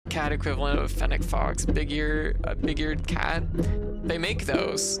cat equivalent of a fennec fox, big-eared cat. They make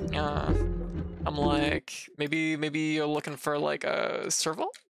those. Yeah. I'm like, maybe you're looking for like a serval?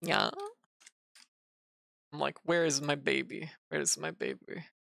 Yeah. I'm like, where is my baby? Where is my baby?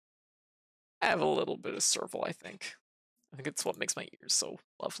 I have a little bit of serval, I think. I think it's what makes my ears so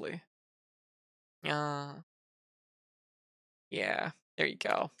lovely. Yeah. Yeah, there you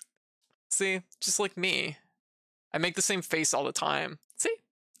go. See, just like me. I make the same face all the time. See?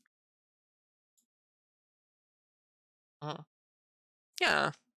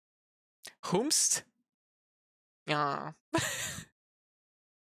 Yeah. Whomst? Yeah.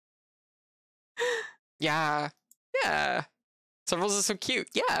 Yeah. Yeah. Servals are so cute.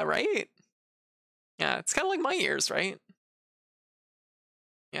 Yeah, right? Yeah, it's kind of like my ears, right?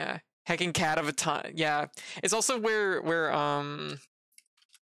 Yeah. Hecking cat of a time. Yeah. It's also where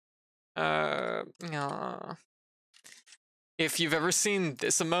yeah. If you've ever seen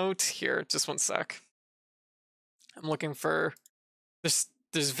this emote, here, just one sec. I'm looking for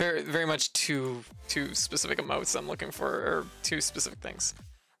there's very much two specific emotes I'm looking for, or two specific things.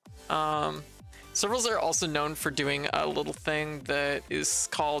 Servals are also known for doing a little thing that is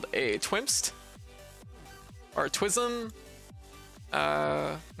called a twimst or a twism.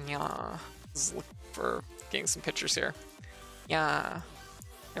 Yeah. Let's look for getting some pictures here. Yeah.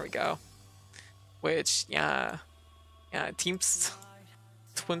 There we go. Which, yeah. Yeah, teamst,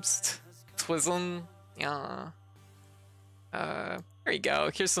 twimst, twism. Yeah. There you go.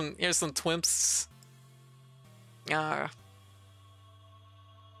 Here's some twimps. Yeah.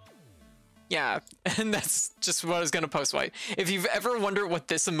 Yeah, and that's just what I was gonna post. White. If you've ever wondered what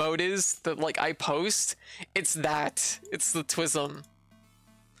this emote is that like I post, it's that. It's the twism.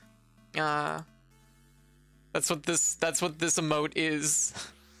 That's what this emote is.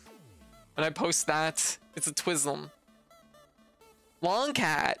 When I post that, it's a twism. Long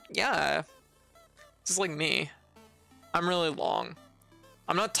cat, yeah. Just like me. I'm really long.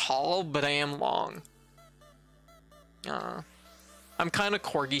 I'm not tall, but I am long. I'm kind of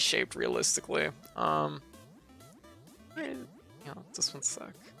corgi shaped realistically. Yeah, just one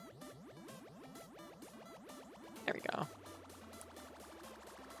sec. There we go.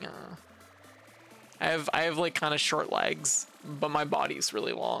 Yeah. I have like kind of short legs, but my body's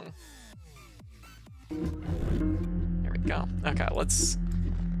really long. There we go. Okay, let's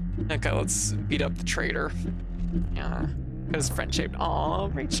beat up the traitor. Yeah. Because friend shaped. Aw,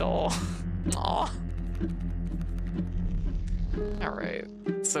 Rachel. Aw. Alright.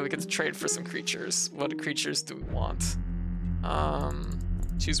 So we get to trade for some creatures. What creatures do we want?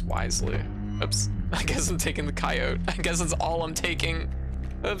 Choose wisely. Oops. I guess I'm taking the coyote. I guess that's all I'm taking.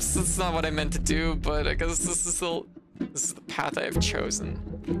 Oops, that's not what I meant to do, but I guess this is the path I have chosen.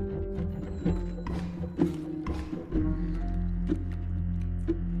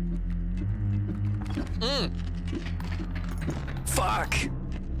 Fuck!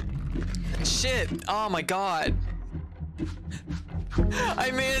 Shit! Oh my god! I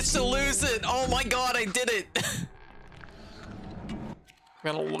managed to lose it! Oh my god, I did it! I'm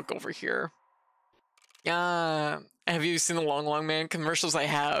gonna look over here. Yeah, have you seen the Long Man commercials? I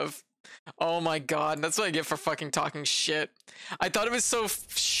have. Oh my god, that's what I get for fucking talking shit. I thought it was so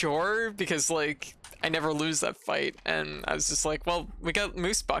sure because like I never lose that fight, and I was just like, well, we got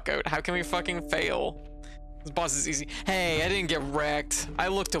Moose Buck out. How can we fucking fail? This boss is easy. Hey, I didn't get wrecked. I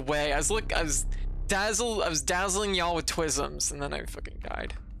looked away. I was dazzling y'all with twisms, and then I fucking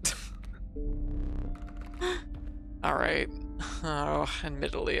died. All right. Oh,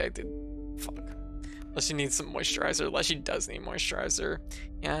 admittedly, I did. Fuck. Unless she needs some moisturizer. Unless she does need moisturizer.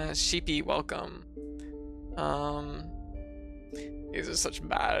 Yeah, Sheepy, welcome. These are such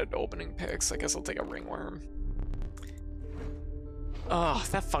bad opening picks. I guess I'll take a ringworm. Oh,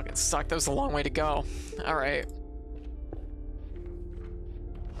 that fucking sucked. That was a long way to go. All right.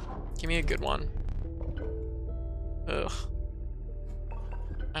 Give me a good one. Ugh.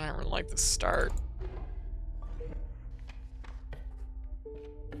 I don't really like the start.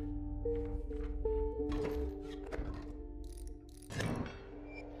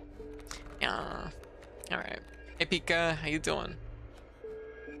 Yeah. All right. Hey, Pika, how you doing?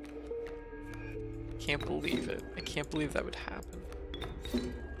 Can't believe it. I can't believe that would happen. I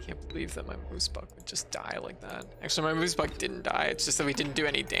can't believe that my Moose Buck would just die like that. Actually, my Moose Buck didn't die. It's just that we didn't do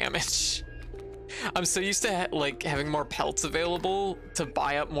any damage. I'm so used to like having more pelts available to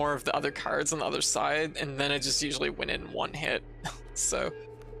buy up more of the other cards on the other side, and then I just usually win in one hit. So,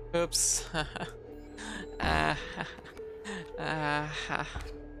 oops.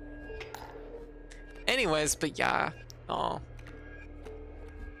 Anyways, but yeah. Oh.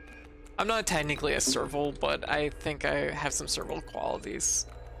 I'm not technically a serval, but I think I have some serval qualities.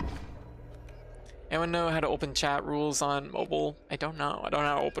 Anyone know how to open chat rules on mobile? I don't know. I don't know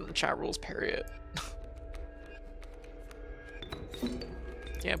how to open chat rules, period.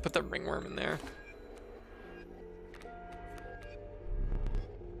 Yeah, put the ringworm in there.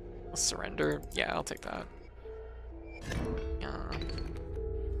 I'll surrender. Yeah, I'll take that.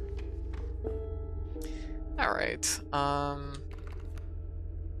 Alright.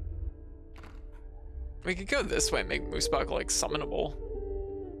 We could go this way and make Moosebuck like summonable.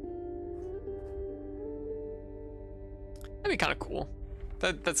 That'd be kind of cool.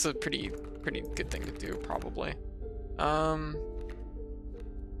 That's a pretty good thing to do, probably. I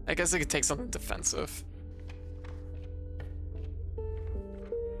guess I could take something defensive.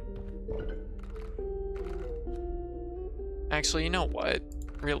 Actually, you know what?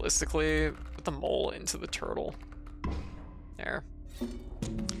 Realistically, put the mole into the turtle. There.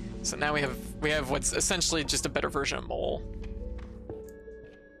 So now we have what's essentially just a better version of mole.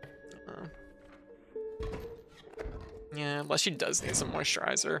 Yeah, unless she does need some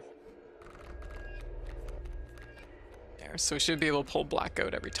moisturizer. There, so we should be able to pull black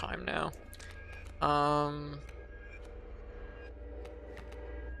goat every time now.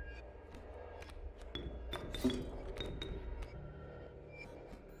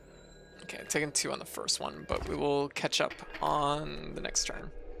 Okay, taking 2 on the first one, but we will catch up on the next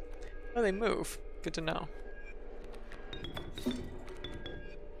turn. Oh, they move. Good to know.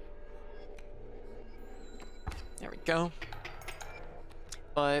 There we go.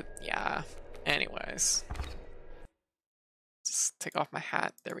 But yeah, anyways. Just take off my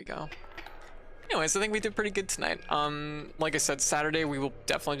hat. There we go. Anyways, I think we did pretty good tonight. Like I said, Saturday we will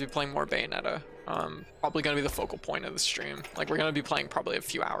definitely be playing more Bayonetta. Probably gonna be the focal point of the stream. Like, we're gonna be playing probably a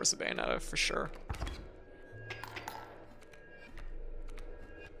few hours of Bayonetta for sure.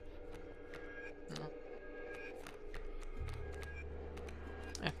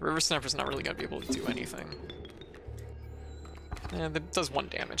 River Snapper's not really gonna be able to do anything. Yeah, that does 1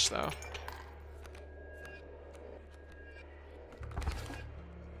 damage though.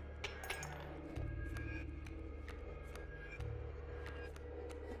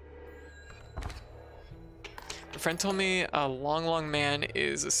 A friend told me Long Man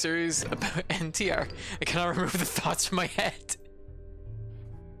is a series about NTR. I cannot remove the thoughts from my head.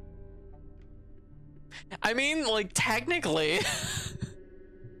 I mean, like, technically.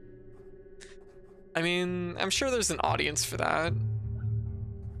 I mean, I'm sure there's an audience for that.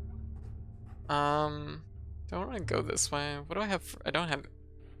 Don't want to go this way. What do I have? I don't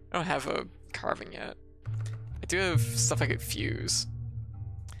have a carving yet. I do have stuff I could fuse.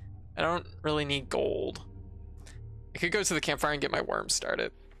 I don't really need gold. I could go to the campfire and get my worm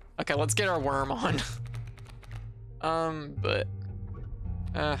started. Okay, let's get our worm on. But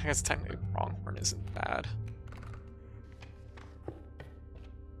I guess technically pronghorn isn't bad.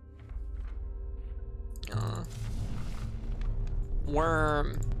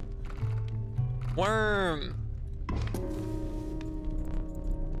 Worm. Worm.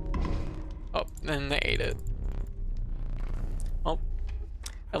 Oh, and they ate it. Well,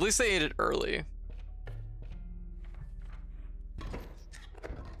 at least they ate it early.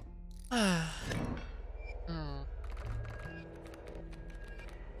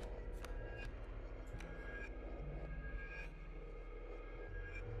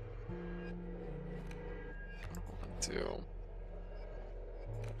 Two.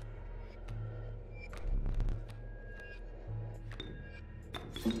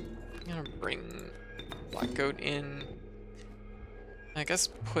 I'm gonna bring black goat in. I guess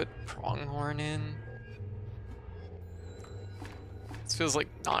put pronghorn in. This feels like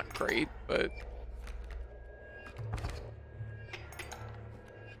not great, but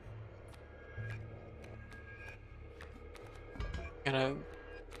gonna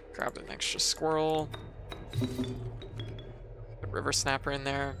grab an extra squirrel. Put river snapper in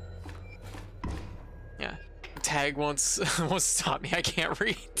there. Yeah, tag won't stop me. I can't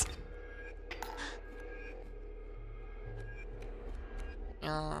read.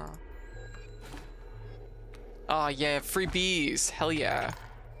 Oh yeah, free bees. Hell yeah.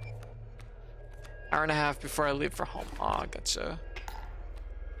 Hour and a half before I leave for home. Aw, gotcha.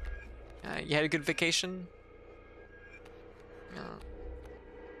 You had a good vacation? Yeah.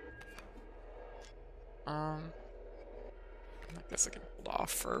 I guess I can hold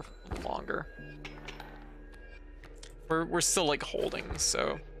off for a little longer. We're still like holding,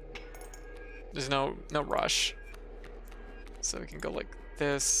 so there's no rush. So we can go like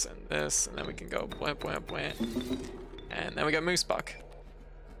this, and then we can go bwah, bwah, bwah. And then we got Moosebuck.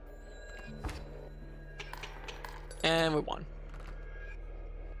 And we won.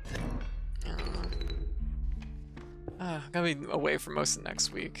 I'm gonna be away for most of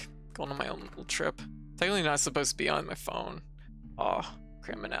next week. going on my own little trip. Technically not supposed to be on my phone. Oh,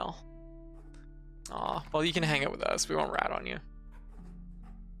 criminal. Aw, well, you can hang out with us. We won't rat on you.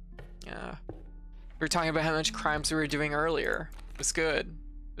 Yeah. We were talking about how much crimes we were doing earlier. It was good.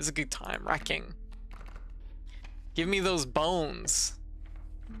 It was a good time. Wrecking. Give me those bones.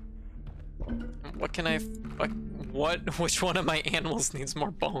 What can I... Which one of my animals needs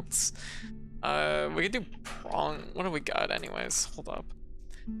more bones? We could do prong... What do we got anyways? Hold up.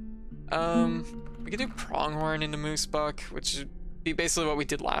 We could do pronghorn into moose buck, which would be basically what we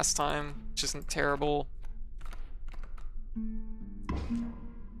did last time, which isn't terrible.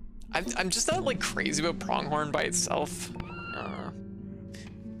 I'm just not like crazy about pronghorn by itself.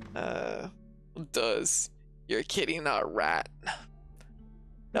 Does you're a kitty, not a rat.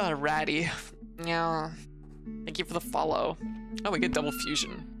 Not a ratty. Yeah. Thank you for the follow. Oh, we get double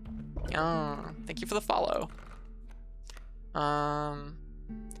fusion. Yeah. Thank you for the follow. Let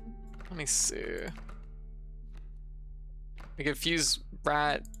me see. We could fuse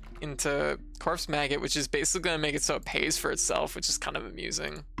rat into corpse maggot, which is basically gonna make it so it pays for itself, which is kind of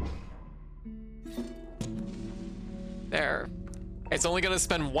amusing. There. It's only gonna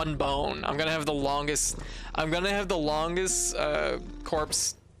spend one bone. I'm gonna have the longest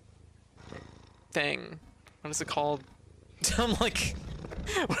corpse thing. What is it called? I'm like,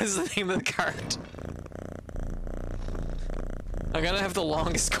 what is the name of the card? I'm gonna have the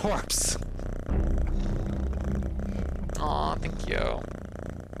longest corpse. Aw, thank you.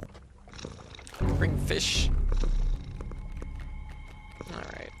 Bring fish.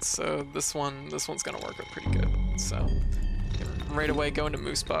 Alright, so this one's gonna work out pretty good. So right away go into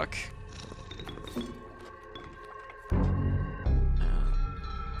moose buck.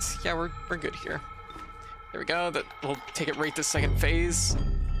 Yeah, we're good here. There we go. That will take it right to second phase.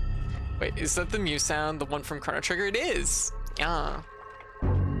 Wait, is that the Mew sound, the one from Chrono Trigger? It is. Yeah.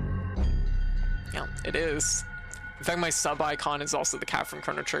 Yeah, it is. In fact, my sub icon is also the cat from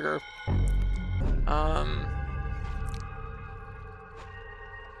Chrono Trigger.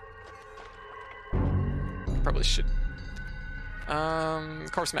 Probably should.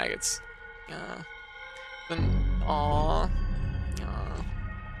 Corpse maggots. Yeah. Then, aw.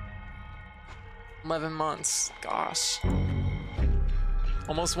 11 months. Gosh.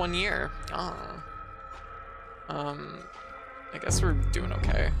 Almost 1 year. I guess we're doing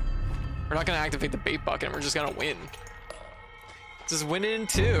okay. We're not gonna activate the bait bucket, we're just gonna win. Just win it in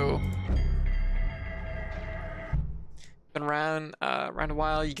 2. Been around a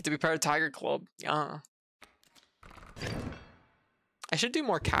while. You get to be part of Tiger Club. Yeah. I should do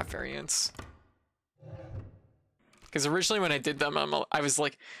more cat variants. Because originally when I did them, I was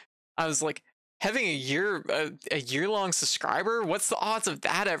like, having a year-long subscriber? What's the odds of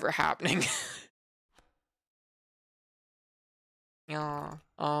that ever happening? Yeah.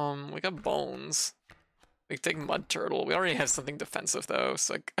 We got bones. We could take mud turtle. We already have something defensive though,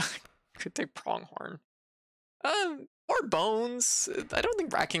 so I could take pronghorn. Or bones. I don't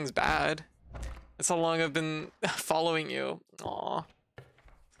think racking's bad. That's how long I've been following you. Aw.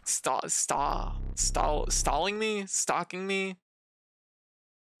 Stalling me? Stalking me?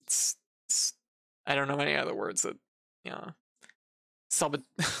 I don't know any other words that, yeah.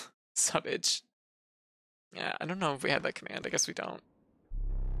 Subage. Yeah, I don't know if we had that command. I guess we don't.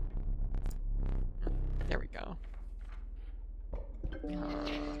 There we go.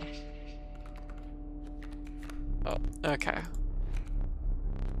 Oh, okay.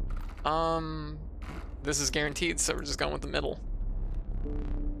 This is guaranteed, so we're just going with the middle.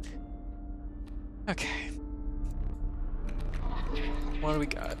 Okay. What do we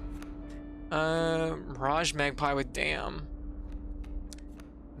got? Mirage Magpie with Dam.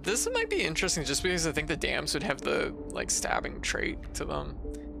 This might be interesting just because I think the Dams would have the, like, stabbing trait to them.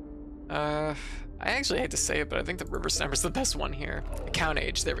 I actually hate to say it, but I think the River Snapper's the best one here. Account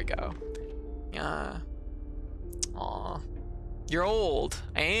age, there we go. Yeah. Aw. You're old.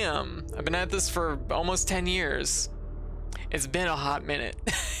 I am. I've been at this for almost 10 years. It's been a hot minute.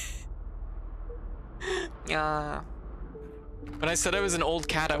 Yeah. When I said I was an old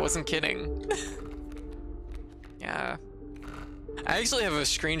cat, I wasn't kidding. Yeah. I actually have a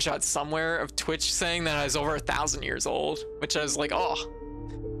screenshot somewhere of Twitch saying that I was over 1,000 years old, which I was like,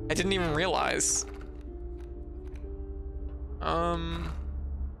 oh, I didn't even realize.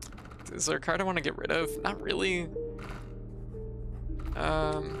 Is there a card I want to get rid of? Not really.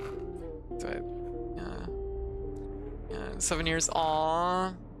 Yeah, 7 years.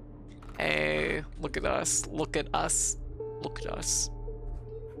 Aww. Hey, look at us. Look at us. Look at us.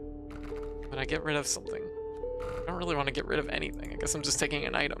 When I get rid of something, I don't really want to get rid of anything. I guess I'm just taking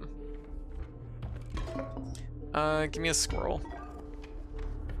an item. Give me a squirrel.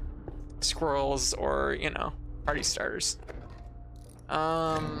 squirrels or, you know, party starters.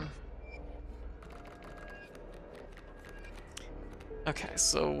 Okay,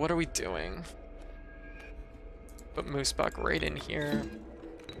 so what are we doing? Put Moosebuck right in here.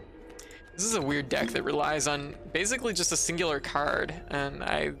 This is a weird deck that relies on basically just a singular card, and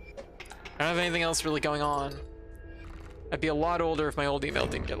I don't have anything else really going on. I'd be a lot older if my old email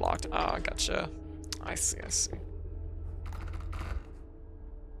didn't get locked. Ah, gotcha. I see, I see.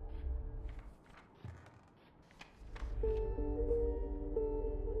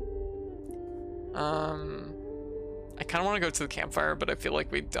 I kind of want to go to the campfire, but I feel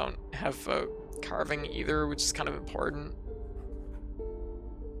like we don't have a carving either, which is kind of important.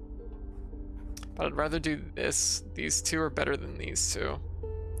 But I'd rather do this. These two are better than these two.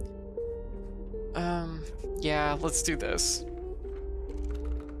 Yeah, let's do this.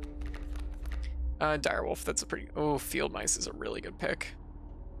 Direwolf, that's a pretty... Oh, Field Mice is a really good pick.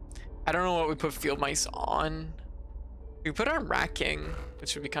 I don't know what we put Field Mice on. We put on Rat King,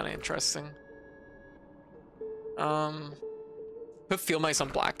 which would be kind of interesting. Put Field Mice on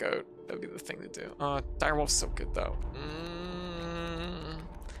Black Goat. That would be the thing to do. Direwolf's so good, though.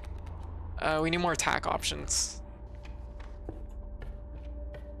 We need more attack options.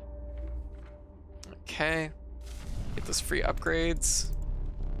 Okay. Get those free upgrades.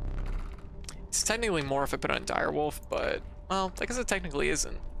 It's technically more if I put on Direwolf, but, well, I guess it technically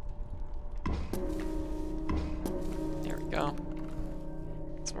isn't. There we go.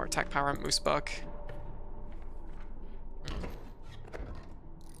 Some more attack power on Moosebuck.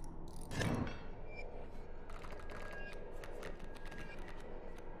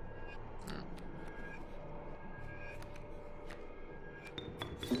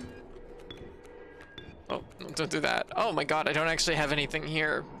 Oh, don't do that. Oh my god, I don't actually have anything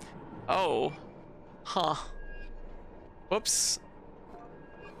here. Oh. Huh. Whoops.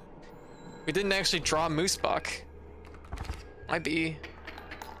 We didn't actually draw Moosebuck. Might be.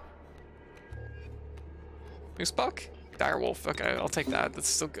 Moosebuck? Direwolf. Okay, I'll take that. That's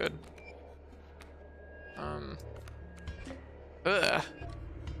still good.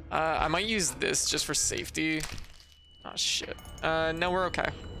 I might use this just for safety. Oh shit. No, we're okay.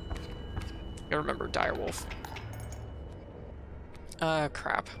 Gotta remember Direwolf.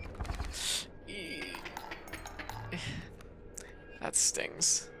 Crap. That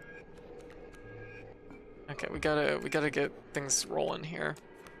stings. Okay, we gotta get things rolling here.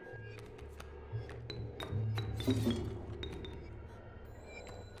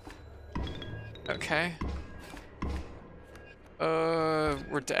 Okay.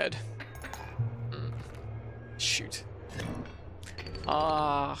 We're dead. Shoot.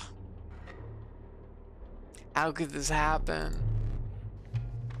 How could this happen?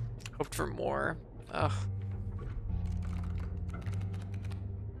 Hoped for more. Ugh.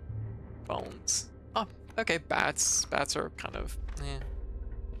 Bones. Oh, okay, bats. Bats are kind of,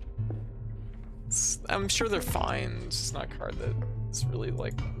 I'm sure they're fine. It's just not a card that is really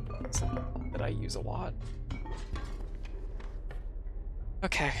like that I use a lot.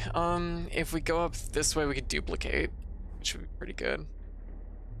 Okay, if we go up this way, we could duplicate, which would be pretty good.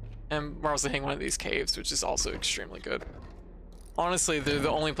 And we're also hitting one of these caves, which is also extremely good. Honestly, they're the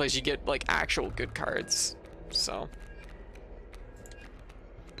only place you get like actual good cards. So,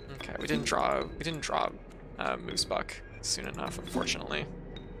 okay, we didn't draw Moosebuck soon enough, unfortunately.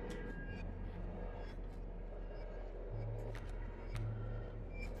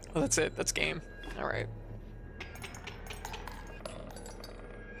 Oh, that's it. That's game. All right.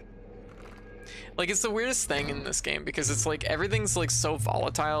 Like, it's the weirdest thing in this game because it's like everything's like so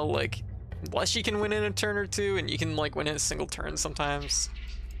volatile. Like, unless you can win in a turn or two, and you can like win in a single turn sometimes.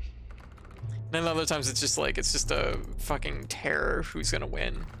 And then other times it's just a fucking terror who's gonna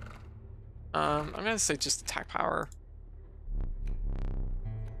win. I'm gonna say just attack power.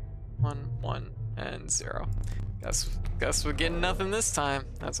 1, 1, and 0. Guess we're getting nothing this time.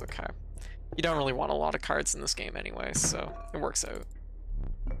 That's okay. You don't really want a lot of cards in this game anyway, so it works out.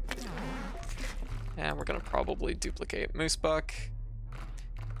 And we're gonna probably duplicate Moosebuck.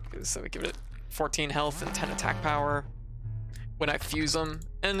 So we give it 14 health and 10 attack power when I fuse them,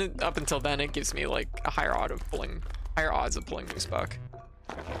 and up until then it gives me like a higher odds of pulling Moosebuck.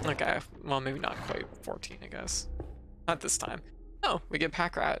 Okay, well maybe not quite 14, I guess. Not this time. Oh, we get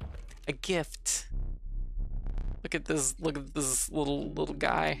Pack Rat, a gift. Look at this little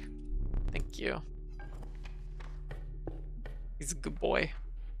guy. Thank you. He's a good boy.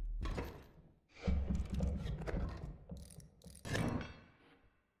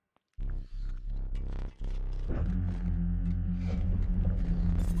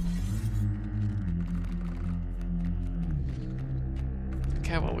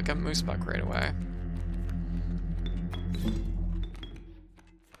 Okay, well we got moose buck right away.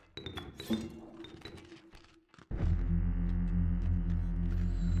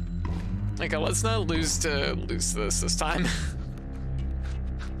 Okay, let's not lose this time.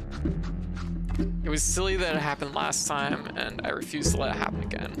 It was silly that it happened last time, and I refuse to let it happen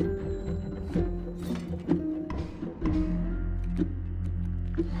again.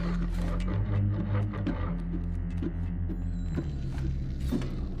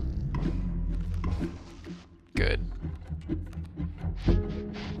 Good.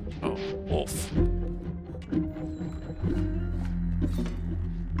 Oh, wolf.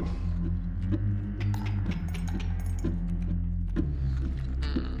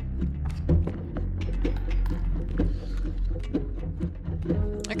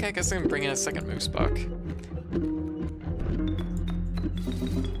 Okay, I guess I can bring in a second moose buck. There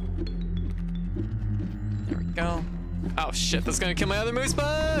we go. Oh shit, that's gonna kill my other moose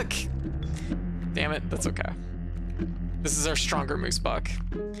buck! Damn it, that's okay. This is our stronger moose buck.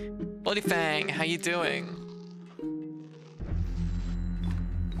 Bloody Fang, how you doing?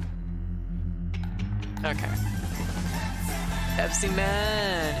 Okay. Pepsi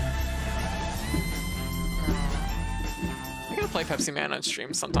Man! I gotta play Pepsi Man on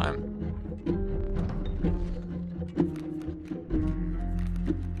stream sometime.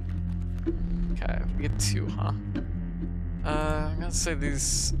 Okay, we get 2, huh? I'm gonna say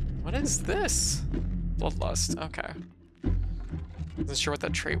these... What is this? Bloodlust, okay. Wasn't sure what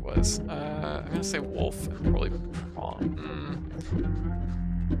that trait was. I'm gonna say wolf and probably prong.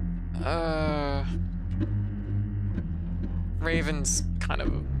 Raven's kind of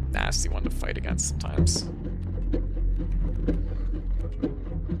a nasty one to fight against sometimes.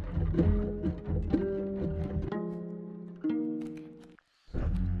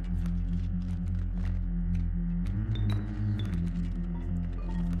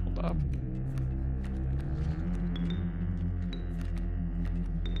 Hold up.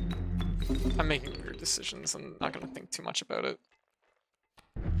 I'm making weird decisions. I'm not gonna think too much about it.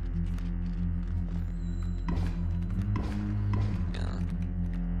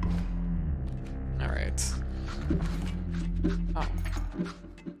 Alright. Oh.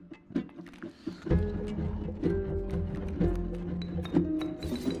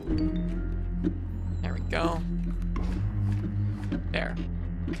 There we go. There.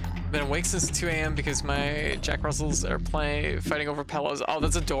 I've been awake since 2 AM because my Jack Russells are fighting over pillows. Oh,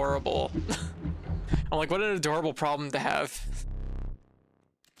 that's adorable. I'm like, what an adorable problem to have.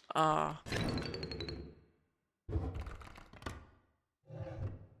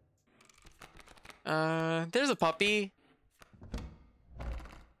 There's a puppy.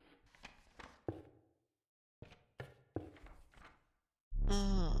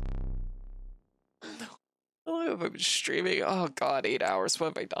 How long have I been streaming? Oh god, 8 hours. What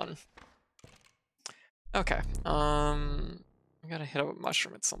have I done? Okay. I gotta hit up a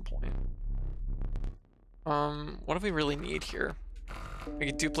mushroom at some point. What do we really need here? We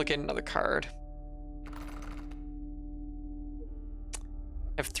could duplicate another card.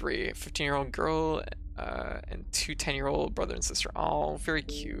 I have 3, 15-year-old girl, and 2 10-year-old brother and sister. Oh, very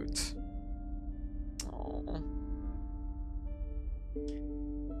cute. Oh.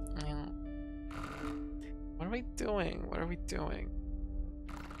 What are we doing? What are we doing?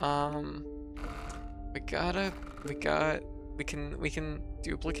 We can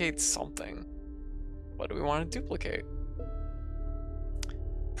duplicate something. What do we want to duplicate?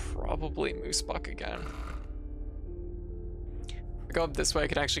 Probably moose buck again. If I go up this way, I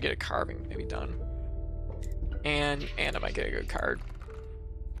could actually get a carving maybe done. And I might get a good card.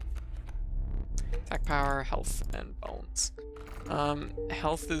 Attack power, health, and bones.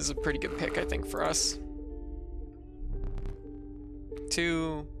 Health is a pretty good pick, I think, for us.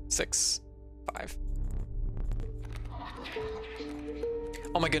 2, 6, 5.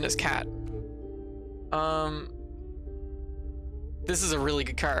 Oh my goodness, cat. This is a really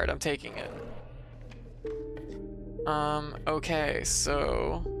good card. I'm taking it. Okay,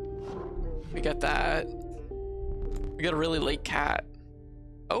 so we got that. We got a really late cat.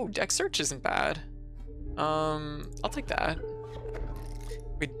 Oh, deck search isn't bad. I'll take that.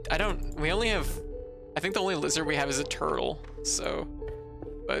 We only have, I think the only lizard we have is a turtle, so,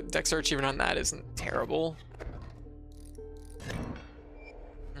 but deck search even on that isn't terrible.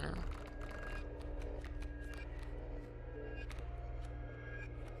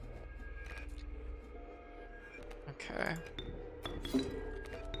 Okay.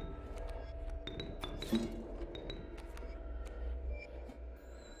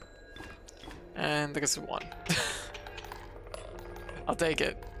 And I guess 1. I'll take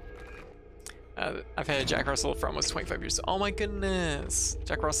it. I've had a Jack Russell for almost 25 years. Oh my goodness.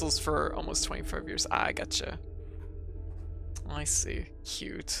 Jack Russell's for almost 25 years. I gotcha. I see.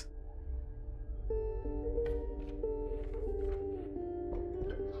 Cute.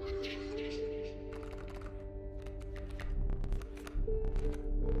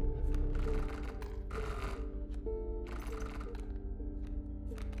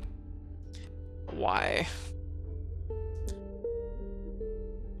 Why?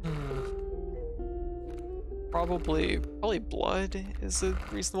 Probably blood is a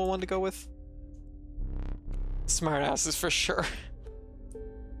reasonable one to go with. Smart asses for sure.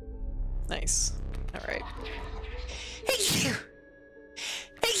 Nice. All right. Thank you.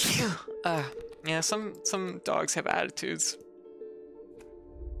 Thank you. Yeah, some dogs have attitudes,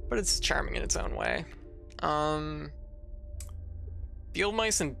 but it's charming in its own way. Field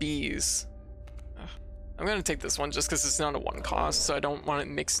mice and bees. I'm gonna take this one just because it's not a one cost, so I don't want it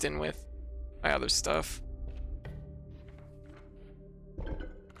mixed in with my other stuff.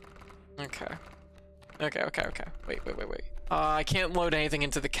 Okay. Okay. Wait. I can't load anything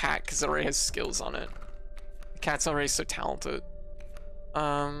into the cat because it already has skills on it. The cat's already so talented.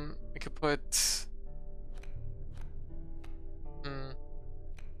 We could put...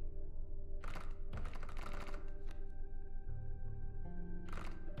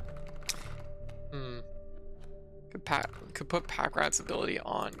 Could put Pack Rat's ability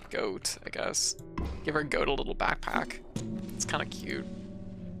on Goat, I guess. Give her Goat a little backpack. It's kind of cute.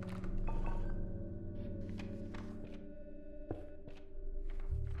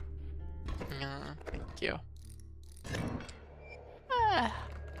 Thank you.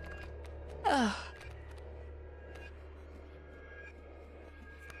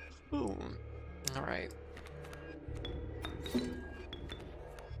 Ooh. All right.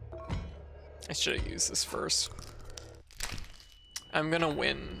 I should have used this first. I'm gonna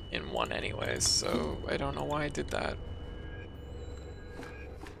win in one anyways, so I don't know why I did that.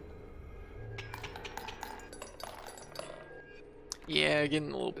 Yeah,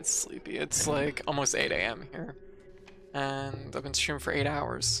 getting a little bit sleepy. It's like almost 8 AM here. And I've been streaming for 8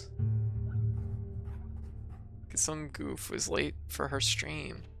 hours. Some goof was late for her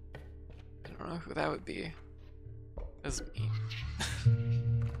stream. I don't know who that would be. It was me.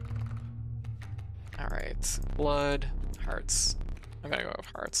 Alright. Blood. Hearts. I'm gonna go with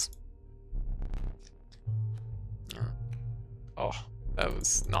hearts. Oh, that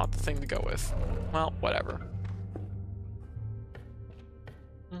was not the thing to go with. Well, whatever.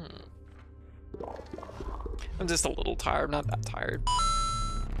 I'm just a little tired, not that tired.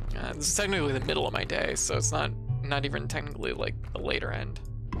 This is technically the middle of my day, so it's not even technically like the later end.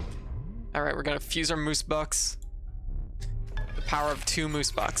 All right, we're gonna fuse our moose bucks. The power of 2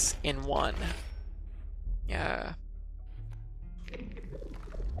 moose bucks in 1. Yeah.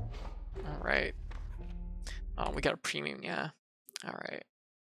 All right. Oh, we got a premium, yeah. All right.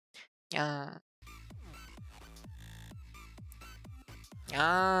 Yeah.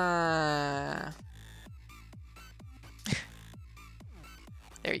 Ah.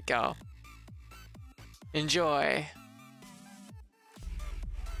 There you go. Enjoy.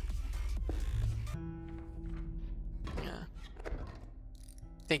 Yeah.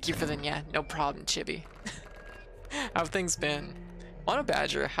 Thank you for the no problem, Chibi. How've things been? On a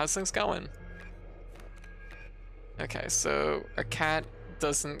badger, how's things going? Okay, so a cat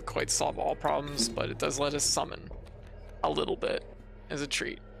doesn't quite solve all problems, but it does let us summon a little bit as a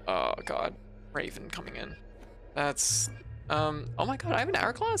treat. Oh god, Raven coming in. That's oh my god, I have an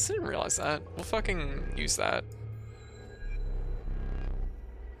hourglass? I didn't realize that. We'll fucking use that.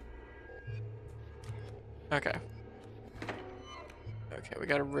 Okay. Okay, we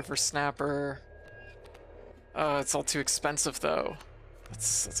got a river snapper. Oh, it's all too expensive though.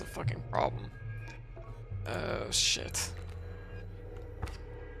 That's a fucking problem. Oh shit.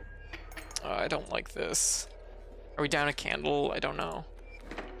 Oh, I don't like this. Are we down a candle? I don't know.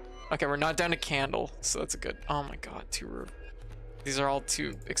 Okay, we're not down a candle, so that's a good. Oh my god, these are all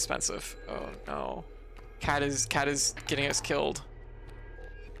too expensive. Oh no. Cat is getting us killed.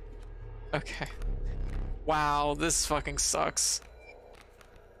 Okay. Wow, this fucking sucks.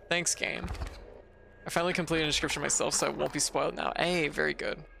 Thanks, game. I finally completed Inscryption myself, so I won't be spoiled now. Hey, very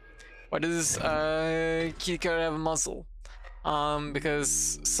good. Why does Kiko have a muzzle?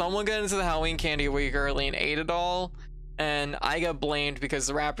 Because someone got into the Halloween candy a week early and ate it all, and I got blamed because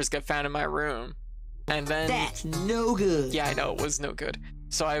the wrappers got found in my room. And then that's no good. Yeah, I know, it was no good.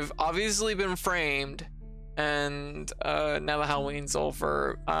 So I've obviously been framed, and now the Halloween's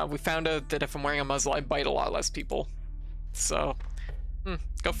over. We found out that if I'm wearing a muzzle, I bite a lot less people. So,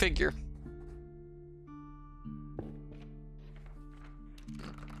 go figure.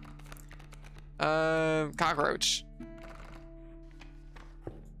 Cockroach.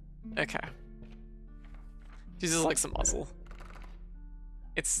 Okay. She just likes the muzzle.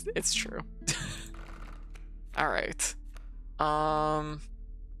 It's true. All right.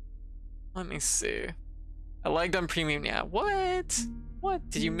 Let me see. I lagged on premium. Yeah. What? What?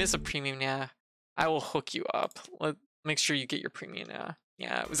 Did you miss a premium? Yeah. I will hook you up. Make sure you get your premium. Yeah.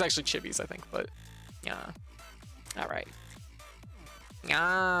 Yeah. It was actually Chibi's, I think, but yeah. All right.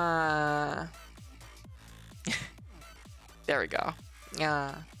 Yeah. There we go.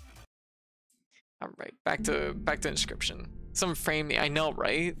 Yeah. All right. Back to Inscryption. Someone framed me. I know,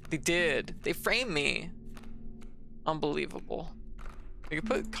 right? They did. They framed me. Unbelievable. We could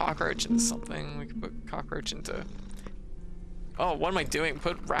put cockroach into something. We could put cockroach into. Oh, what am I doing?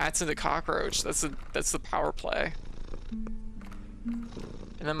 Put rats into cockroach. That's the power play. And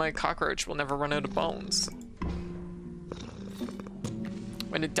then my cockroach will never run out of bones.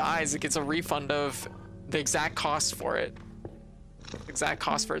 When it dies, it gets a refund of the exact cost for it. Exact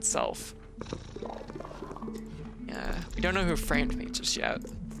cost for itself. Yeah, we don't know who framed me just yet.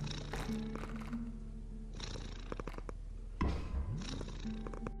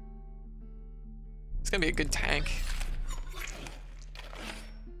 It's gonna be a good tank.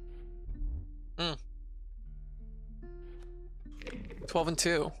 12 and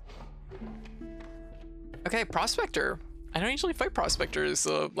 2. Okay, Prospector. I don't usually fight Prospector as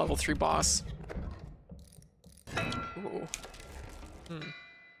a level 3 boss. Ooh.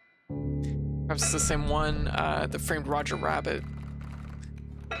 Perhaps it's the same one that framed Roger Rabbit.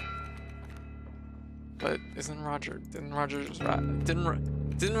 But didn't Roger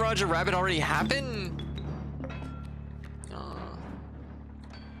Rabbit already happen?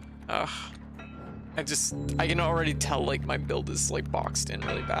 Ugh. I can already tell like my build is like boxed in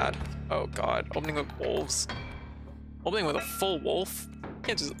really bad. Oh god, opening with wolves. Opening with a full wolf? You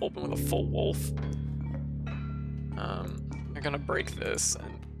can't just open with a full wolf. I'm gonna break this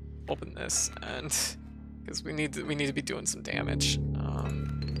and open this, and because we need to be doing some damage.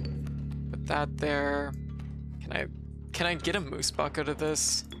 Put that there. Can I get a moose buck out of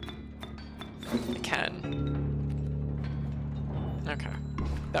this? I can. Okay.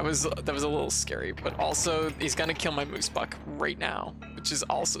 That was a little scary, but also he's gonna kill my moose buck right now, which is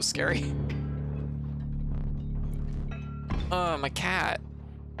also scary. Oh, my cat.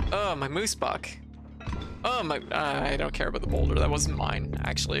 Oh, my moose buck. Oh my! I don't care about the boulder. That wasn't mine,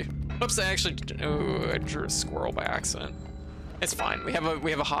 actually. Oops! I drew a squirrel by accident. It's fine. We have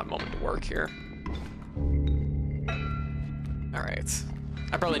a hot moment to work here. All right.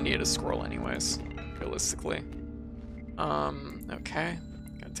 I probably needed a squirrel anyways, realistically. Okay.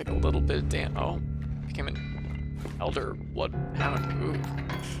 Gotta take a little bit of damage. Oh, became an elder bloodhound. Ooh.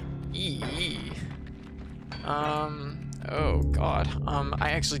 Eee. Oh god.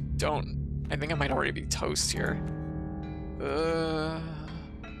 I actually don't. I think I might already be toast here.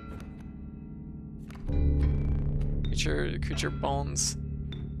 Creature bones.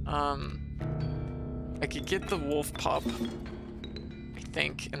 I could get the wolf pup, I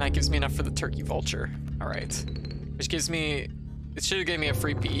think, and that gives me enough for the turkey vulture. All right, which gives me. It should have gave me a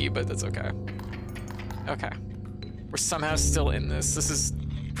free PE, but that's okay. Okay, we're somehow still in this. This is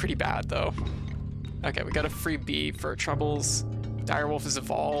pretty bad though. Okay, we got a free bee for our troubles. Direwolf is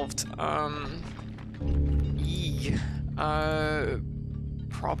evolved.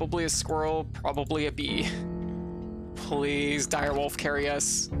 Probably a squirrel, probably a bee. Please, Direwolf, carry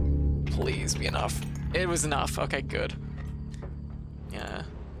us. Please be enough. It was enough. Okay, good. Yeah.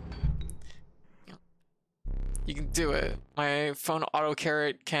 You can do it. My phone auto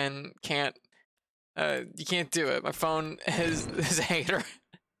carrot can't. You can't do it. My phone is a hater.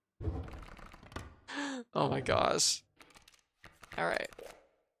 Oh my gosh. All right.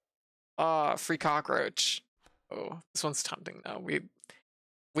 Free cockroach. Oh, this one's tempting though.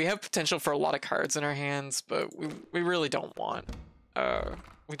 We have potential for a lot of cards in our hands, but we really don't want.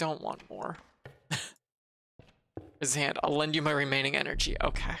 We don't want more. His hand. I'll lend you my remaining energy.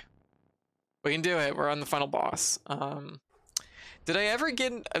 Okay. We can do it. We're on the final boss. Did I ever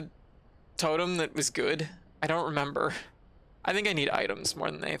get a totem that was good? I don't remember. I think I need items more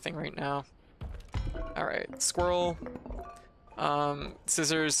than anything right now. All right, squirrel.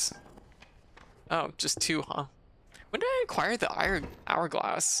 Scissors. Oh, just 2, huh? When did I acquire the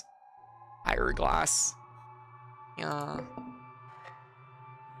hourglass? Hourglass. Yeah.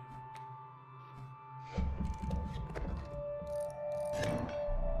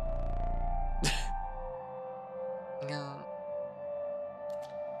 Yeah.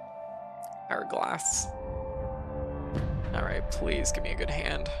 Hourglass. All right, please give me a good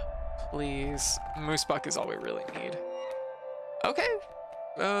hand. Please. Moose buck is all we really need. Okay.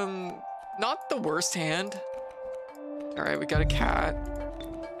 Not the worst hand. All right, we got a cat.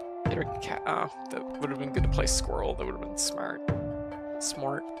 Get a cat. Oh, that would have been good to play squirrel. That would have been smart.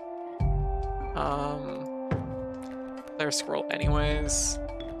 Smart. There's squirrel anyways.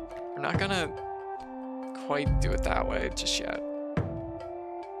 We're not gonna quite do it that way just yet.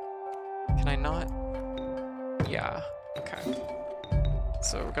 Can I not? Yeah, okay.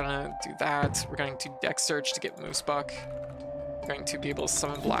 So we're gonna do that. We're going to deck search to get Moosebuck. We're going to be able to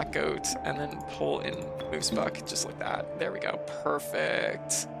summon Black Goat and then pull in Moosebuck just like that. There we go,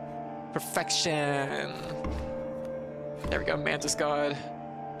 perfect. Perfection. There we go, Mantis God.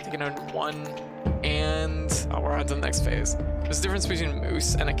 Taking out 1, and oh, we're on to the next phase. There's a difference between a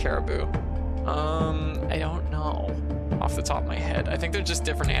moose and a caribou. I don't know off the top of my head. I think they're just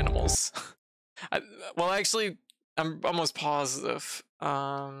different animals. Well, actually, I'm almost positive.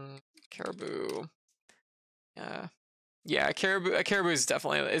 Caribou. Yeah, a caribou is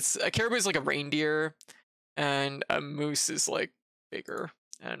definitely, a caribou is like a reindeer, and a moose is like bigger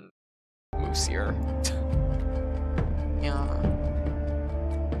and moosier. Yeah.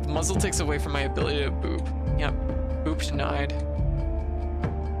 The muzzle takes away from my ability to boop. Yep, boop denied.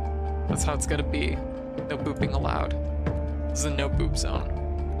 That's how it's gotta be. No booping allowed. This is a no boop zone.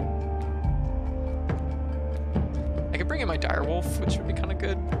 I could bring in my direwolf, which would be kind of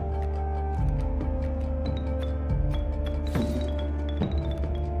good.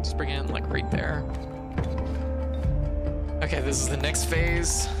 Just bring it in like right there. Okay, this is the next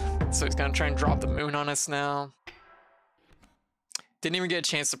phase. So he's gonna try and drop the moon on us now. Didn't even get a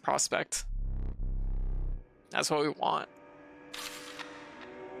chance to prospect. That's what we want.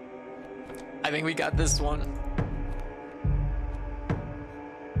 I think we got this one.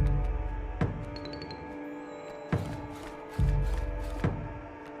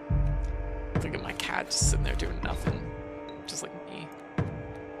 Look at my cat just sitting there doing nothing. Just like me.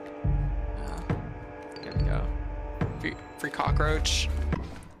 There we go. Free cockroach.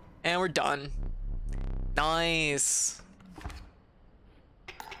 And we're done. Nice.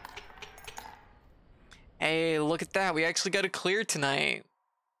 Hey, look at that. We actually got a clear tonight.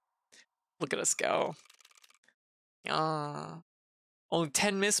 Look at us go. Only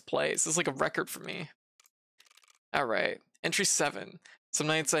 10 misplays. This is like a record for me. All right. Entry 7. Some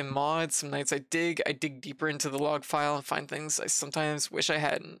nights I mod, some nights I dig. I dig deeper into the log file and find things I sometimes wish I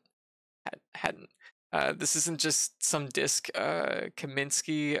hadn't. This isn't just some disc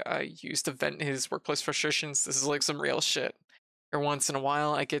Kaminsky used to vent his workplace frustrations. This is like some real shit. Every once in a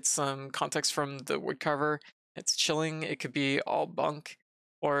while, I get some context from the woodcarver. It's chilling. It could be all bunk,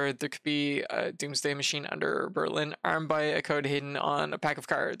 or there could be a doomsday machine under Berlin, armed by a code hidden on a pack of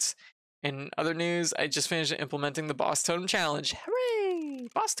cards. In other news, I just finished implementing the Boss Totem Challenge. Hooray!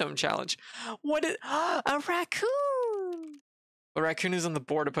 Boss Totem Challenge. What is a raccoon? A raccoon is on the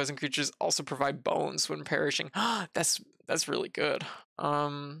board. Opposing creatures also provide bones when perishing. That's really good.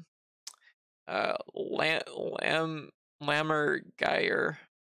 Lammergeier.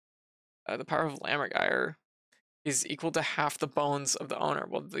 The power of Lammergeier is equal to half the bones of the owner.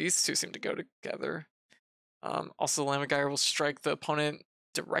 Well, these two seem to go together. Also, Lammergeier will strike the opponent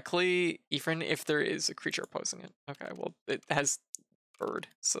directly, even if there is a creature opposing it. Okay, well, it has bird,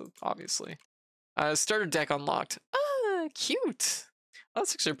 so obviously. Starter deck unlocked. Ah, cute. Oh,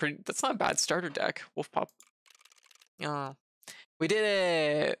 that's actually pretty. That's not a bad starter deck. Wolf Pup. We did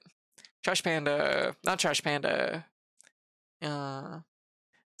it. Trash Panda. Not Trash Panda.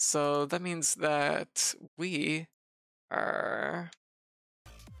 So that means that we are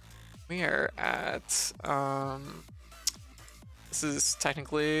at this is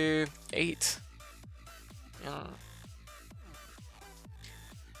technically 8.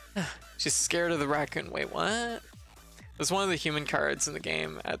 She's scared of the raccoon. Wait, what? It was one of the human cards in the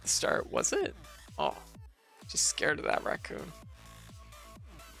game at the start, was it? Oh, she's scared of that raccoon.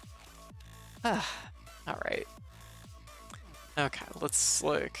 All right. Okay, let's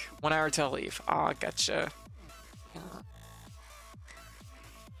look. 1 hour till leave. Ah, gotcha.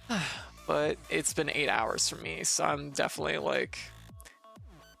 Yeah. But it's been 8 hours for me, so I'm definitely like,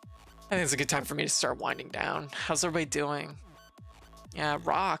 I think it's a good time for me to start winding down. How's everybody doing? Yeah,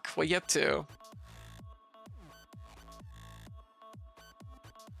 Rock, what you up to?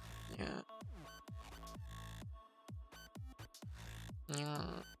 Yeah. Yeah.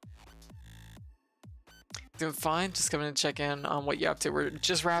 Doing fine. Just coming to check in on what you up to. We're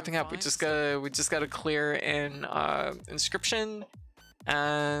just wrapping up. We just gotta clear in Inscryption,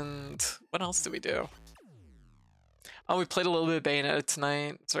 and what else did we do? Oh, we played a little bit of Bayonetta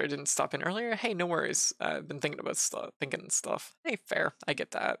tonight. Sorry I didn't stop in earlier. Hey, no worries. I've been thinking about stuff. Hey, fair. I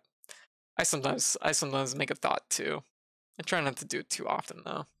get that. I sometimes make a thought too. I try not to do it too often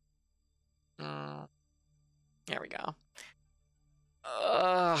though. There we go.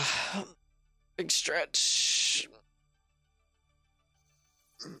 Big stretch.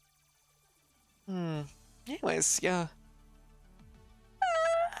 Anyways, yeah.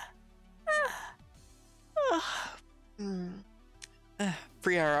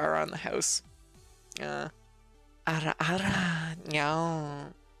 Free RR on the house. Ara ara,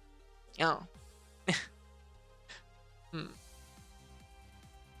 meow. Meow.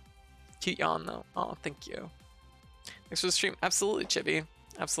 Cute yawn though. Oh, thank you. Thanks for the stream. Absolutely, Chibi.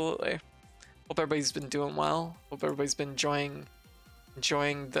 Absolutely. Hope everybody's been doing well. Hope everybody's been enjoying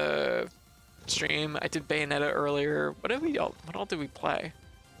the stream. I did Bayonetta earlier. What all did we play?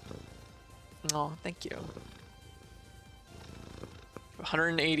 Oh, thank you.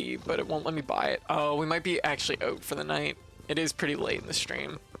 180, but it won't let me buy it. Oh, we might be actually out for the night. It is pretty late in the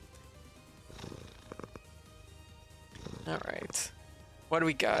stream. All right. What do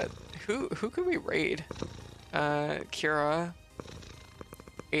we got? Who could we raid? Kira,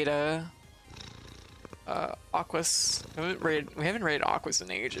 Ada, Aquas. We haven't raided Aquas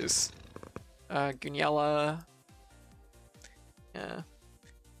in ages. Gunella. Yeah.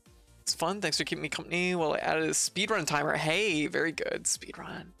 It's fun. Thanks for keeping me company while I added a speedrun timer. Hey, very good.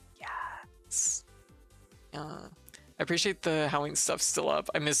 Speedrun. Yes. I appreciate the Halloween stuff still up.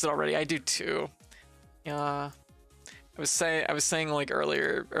 I missed it already. I do too. Yeah. I was saying like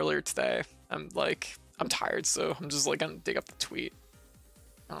earlier today, I'm tired, so I'm just like gonna dig up the tweet.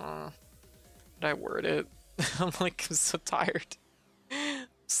 Did I word it? I'm so tired.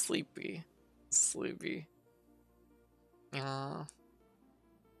 Sleepy.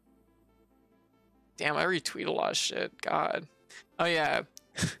 Damn, I retweet a lot of shit. God. Oh yeah.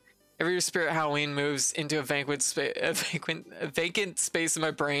 Every spirit Halloween moves into a vacant space in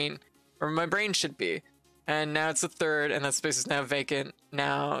my brain, or my brain should be. And now it's a third, and that space is now vacant.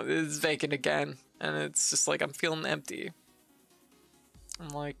 Now it's vacant again, and it's just like I'm feeling empty. I'm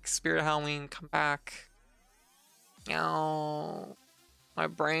like, Spirit Halloween, come back. No, my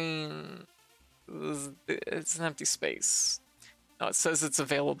brain it's an empty space. No, it says it's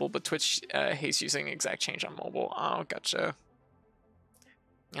available, but Twitch hates using exact change on mobile. Oh, gotcha.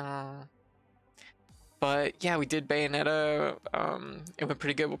 But yeah, we did Bayonetta. It went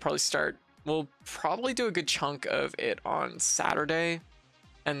pretty good. We'll probably do a good chunk of it on Saturday,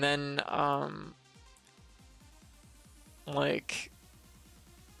 and then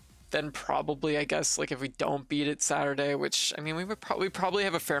probably, I guess, like if we don't beat it Saturday, which I mean we probably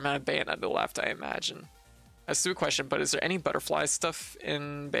have a fair amount of Bayonetta left, I imagine. That's a stupid question, but is there any butterfly stuff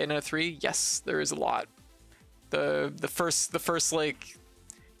in Bayonetta 3? Yes, there is a lot. The first like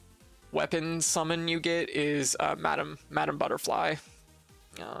weapon summon you get is Madam Butterfly.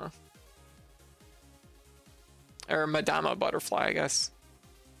 Or Madama Butterfly, I guess.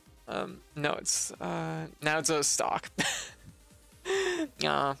 No, it's now it's a stock.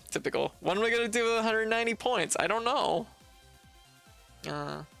 Typical. What am I gonna do with 190 points? I don't know.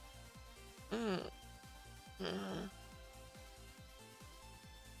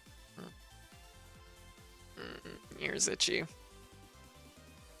 Ears itchy.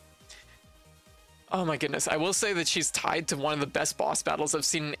 Oh my goodness, I will say that she's tied to one of the best boss battles I've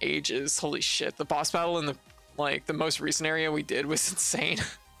seen in ages. Holy shit, the boss battle in the most recent area we did was insane.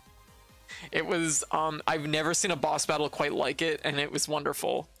 It was I've never seen a boss battle quite like it, and it was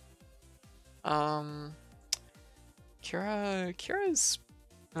wonderful. Kira's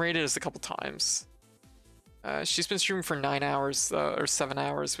raided us a couple times. She's been streaming for 9 hours or 7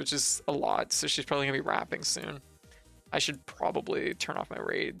 hours, which is a lot, so she's probably gonna be wrapping soon. I should probably turn off my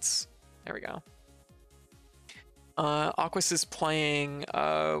raids. There we go. Aquas is playing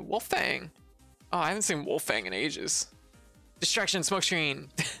Wolfang. Oh, I haven't seen Wolfang in ages. Distraction, smokescreen.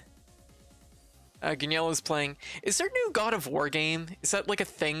 Guignola's playing. Is there a new God of War game? Is that like a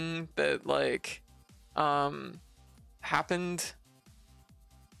thing that like happened?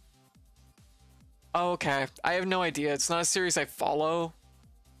 Oh, okay. I have no idea. It's not a series I follow,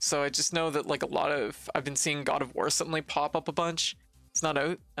 so I just know that like I've been seeing God of War suddenly pop up a bunch. It's not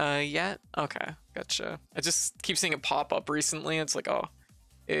out yet? Okay, gotcha. I just keep seeing it pop up recently. It's like, oh,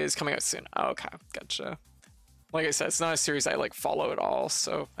 it is coming out soon. Oh, okay, gotcha. Like I said, it's not a series I like follow at all,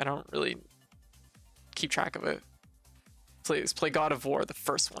 so I don't really keep track of it. Please play God of War, the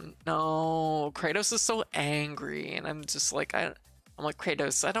first one. No, Kratos is so angry, and I'm just like, I'm like,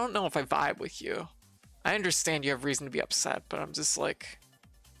 Kratos, I don't know if I vibe with you. I understand you have reason to be upset, but I'm just like,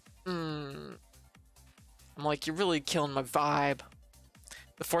 I'm like, you're really killing my vibe.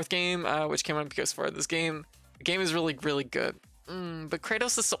 The fourth game, which came out because for the game is really, really good. But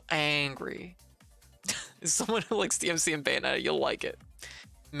Kratos is so angry. As someone who likes DMC and Bayonetta, you'll like it.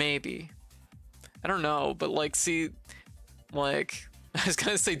 Maybe. I don't know, but like, see, like, I was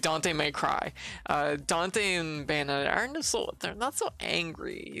gonna say Dante may cry. Dante and Bayonetta aren't so, they're not so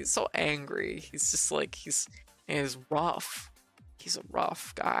angry. He's so angry. He's just like, he's rough. He's a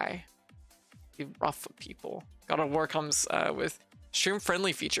rough guy. He's rough with people. Gotta work on with stream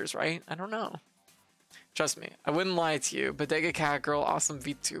friendly features, right? I don't know. Trust me, I wouldn't lie to you. Bodega Cat Girl, awesome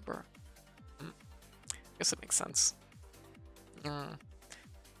VTuber. I guess it makes sense. Yeah.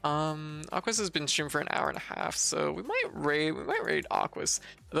 Aquas has been streamed for an hour and a half, so we might raid Aquas.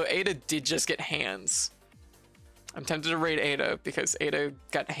 Although Ada did just get hands. I'm tempted to raid Ada because Ada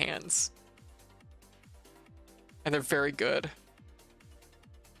got hands. And they're very good.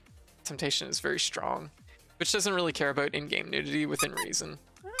 Temptation is very strong. Which doesn't really care about in-game nudity within reason.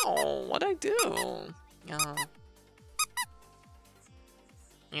 Oh, what'd I do? Yeah.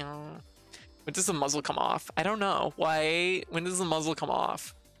 Yeah. When does the muzzle come off? I don't know. Why? When does the muzzle come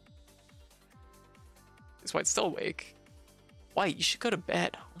off? Is White still awake? White, you should go to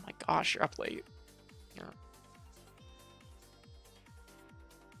bed. Oh my gosh, you're up late. Yeah.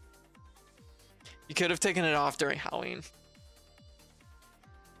 You could have taken it off during Halloween.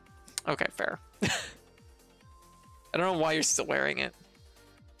 Okay, fair. I don't know why you're still wearing it.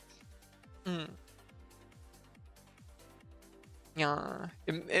 Yeah,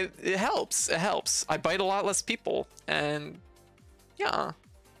 it helps. It helps. I bite a lot less people, and yeah,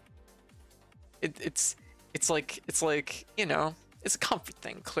 it's like, you know, it's a comfort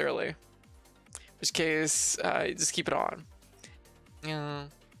thing, clearly. In which case, you just keep it on. Yeah,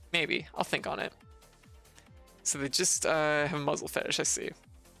 maybe I'll think on it. So they just have a muzzle fetish. I see.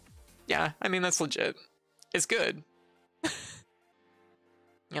 Yeah, I mean, that's legit. It's good.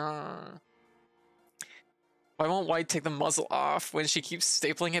 Yeah. Why won't White take the muzzle off when she keeps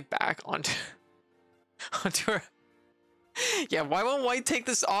stapling it back onto her? Yeah, why won't White take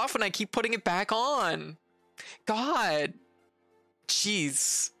this off when I keep putting it back on? God.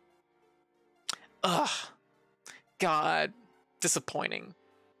 Jeez. Ugh. God. Disappointing.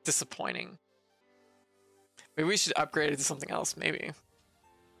 Disappointing. Maybe we should upgrade it to something else, maybe.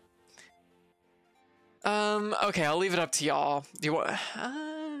 Okay, I'll leave it up to y'all. Do you want...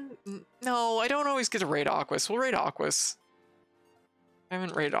 no, I don't always get to raid Aquas. We'll raid Aquas. I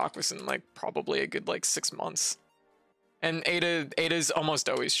haven't raided Aquas in, like, probably a good, like, 6 months. And Ada's almost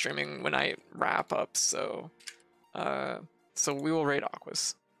always streaming when I wrap up, so... so we will raid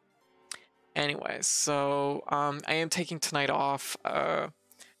Aquas. Anyway, so, I am taking tonight off. I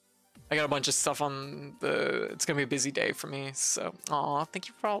got a bunch of stuff on the... It's gonna be a busy day for me, so... Aw, thank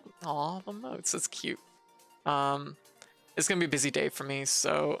you for all the emotes. That's cute. It's gonna be a busy day for me,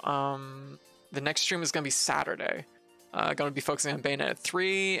 so the next stream is gonna be Saturday. Gonna be focusing on Bayonetta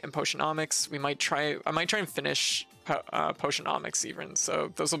 3 and Potionomics. I might try and finish Potionomics even,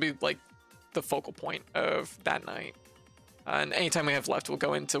 so those will be like the focal point of that night. And anytime we have left, we'll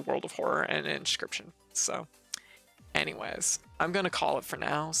go into World of Horror and Inscryption. So anyways, I'm gonna call it for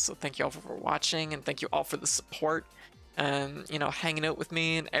now, so thank you all for watching, and thank you all for the support. And, you know, hanging out with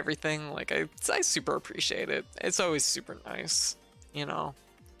me and everything. Like, I super appreciate it. It's always super nice, you know.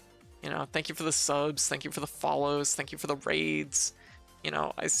 Thank you for the subs, thank you for the follows, thank you for the raids. You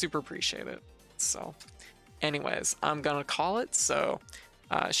know, I super appreciate it. So, anyways, I'm gonna call it. So,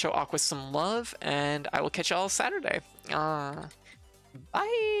 show Aqua some love, and I will catch y'all Saturday. Bye!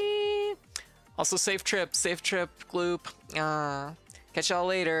 Also, safe trip, Gloop. Catch y'all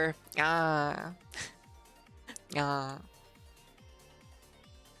later.